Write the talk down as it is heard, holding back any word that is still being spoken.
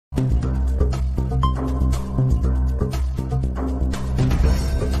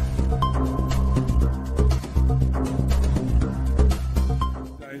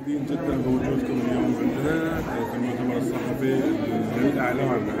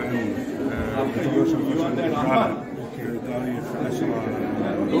تاريخ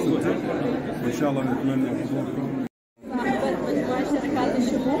 10/6 وإن شاء الله نتمنى حضوركم. مجموعة شركات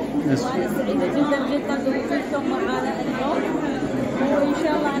الشموع وأنا سعيدة جدا جدا بوجودكم معنا اليوم، وإن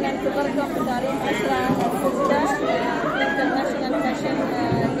شاء الله أنا أنتظركم في تاريخ 10/6 International Fashion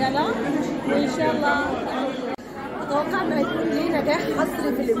Gala، وإن شاء الله أتوقع إنه هيكون ليه نجاح حصري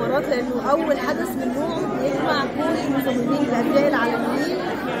في الإمارات، لأنه أول حدث من نوعه يجمع كل المصممين الأزياء العالميين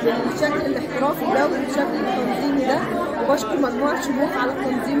بالشكل الاحترافي ده وبالشكل التنظيمي ده. وبشكر مجموعة شموع على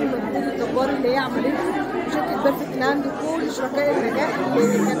التنظيم المجهود الجبار اللي هي عملته، وشركة بيرفكت لاند وكل شركاء النجاح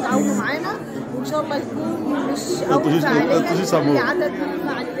اللي كانوا تعاونوا معانا، وإن شاء الله يكون مش أول فعالية عدد من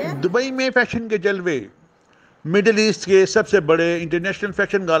الفعاليات. Dubai में fashion के जलवे, मिडिल ईस्ट के सबसे बड़े इंटरनेशनल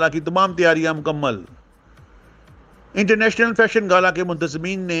फैशन गाला की तमाम तैयारियां मुकम्मल। इंटरनेशनल फैशन गाला के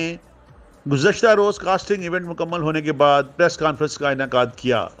मुंतज़मीन ने गुज़श्ता रोज़ कास्टिंग इवेंट मुकम्मल होने के बाद प्रेस कॉन्फ्रेंस का इनेकाद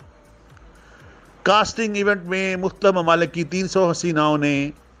किया। कास्टिंग इवेंट में मुख्तलिफ ममालिक की 300 हसीनाओं ने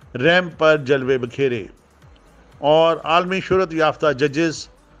रैंप पर जलवे बखेरे और आलमी शोहरत याफ्ता जजेस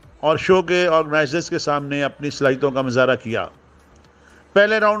और शो के ऑर्गेनाइजर्स के सामने अपनी सलाहियतों का मुजाहरा किया।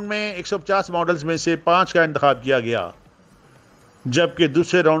 पहले राउंड में 150 मॉडल्स में से 5 का इंतखाब किया गया, जबकि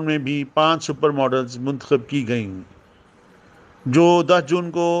दूसरे राउंड में भी 5 सुपर मॉडल्स मुंतखब की गईं, जो 10 जून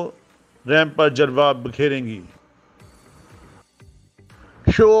को रैंप पर जलवा बखेरेंगी।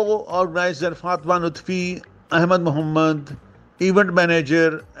 Show organiser Fatima Lutfi, Ahmad Mohammad, event manager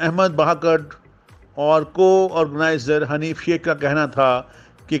Ahmad बहाकट और को ऑर्गेनाइजर हनीफ शेख का कहना था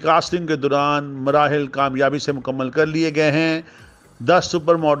कि कास्टिंग के दौरान मराहिल कामयाबी से मुकम्मल कर लिए गए हैं। 10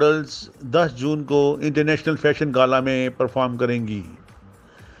 सुपर मॉडल्स 10 जून को इंटरनेशनल फैशन गाला में परफॉर्म करेंगी।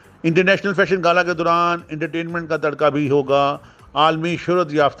 इंटरनेशनल फैशन गाला के दौरान एंटरटेनमेंट का तड़का भी होगा। आलमी शोहरत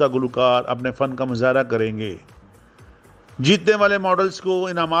याफ्ता गुलकार अपने फ़न का मुजाहरा करेंगे। जीतने वाले मॉडल्स को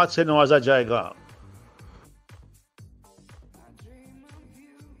इनामात से नवाजा जाएगा।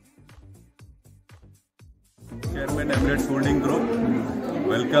 Chairman Emirates Holding Group,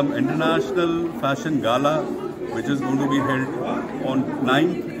 welcome International Fashion Gala, which is going to be held on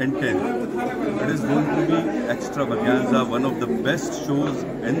 9th and 10th. It is going to be extravaganza, one of the best shows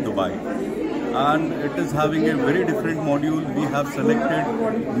in Dubai. And it is having a very different module. We have selected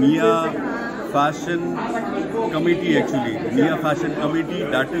Mia Fashion Committee actually. Mia Fashion Committee,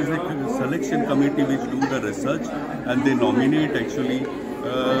 that is a selection committee which do the research and they nominate actually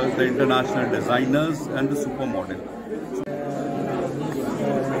the international designers and the supermodel.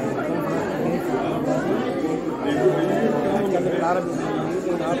 العربي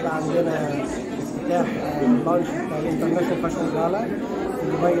النهارده عندنا افتتاح لانش الانترناشونال فاشن جالا في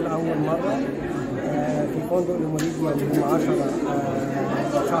دبي لاول مره في فندق الموليزيا اللي هم 10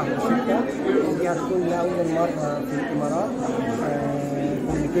 شهر 6. ودي هتكون لاول مره في الامارات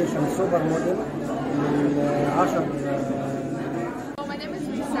كوميونيكيشن سوبر موديل من 10.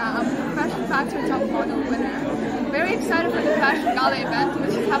 I'm a Fashion Factory Top Model winner. Very excited for the Fashion Gala event,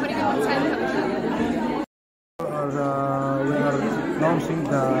 which is happening on 10th of June. We are launching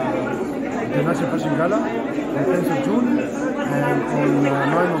the International Fashion Gala on 10th of June, and on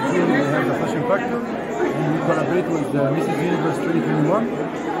 9th of June we have the Fashion Factory, and we collaborate with Mrs. Universe 2021,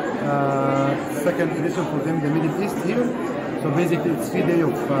 second edition for them, the Middle East here. So basically it's 3 days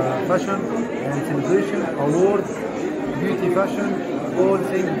of fashion and celebration, award, beauty, fashion, all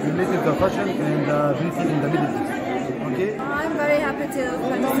things related to fashion and beauty in the Middle East. Okay? I'm very happy to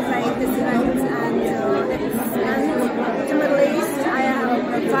participate in this event, and to Middle East. I am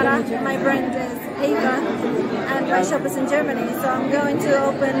Farah, my brand is Ava, and my shop is in Germany, so I'm going to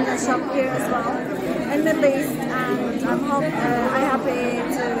open a shop here as well in Middle East, and I'm happy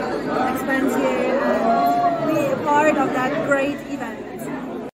to experience here and be a part of that great event.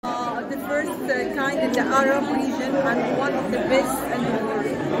 The first kind in the Arab region and one of the best in the world.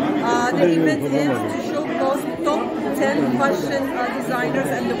 The event is to showcase top 10 fashion designers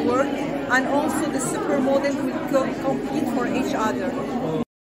in the world, and also the supermodels will compete for each other.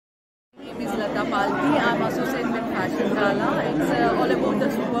 I'm associated with Fashion Gala. It's all about the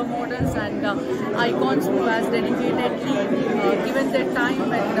supermodels and icons who has dedicatedly given their time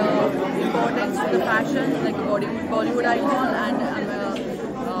and importance to the fashion, like a Bollywood icon, and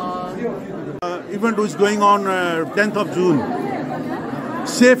Event is going on 10th of June.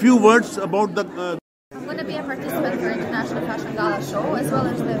 Say a few words about the I'm going to be a participant for International Fashion Gala show as well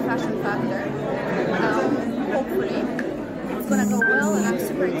as the Fashion Factor. Hopefully it's going to go well, and I'm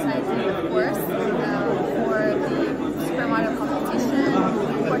super excited, of course, for the supermodel competition,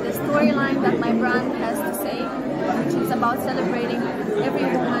 for the storyline that my brand has to say, which is about celebrating every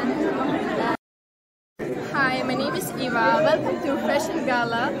woman. Hi, my name is Eva. Eva. Welcome to Fashion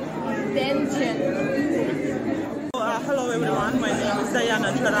Gala 10 hello everyone, my name is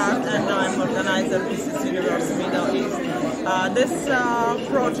Diana Gerard and I'm organizer of Mrs. Universe Middle East. This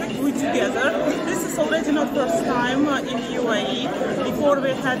project we together, this is already not first time in UAE. Before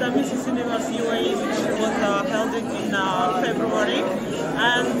we had a Mrs. Universe UAE which was held in February,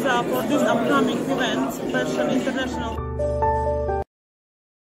 and for this upcoming event, Fashion International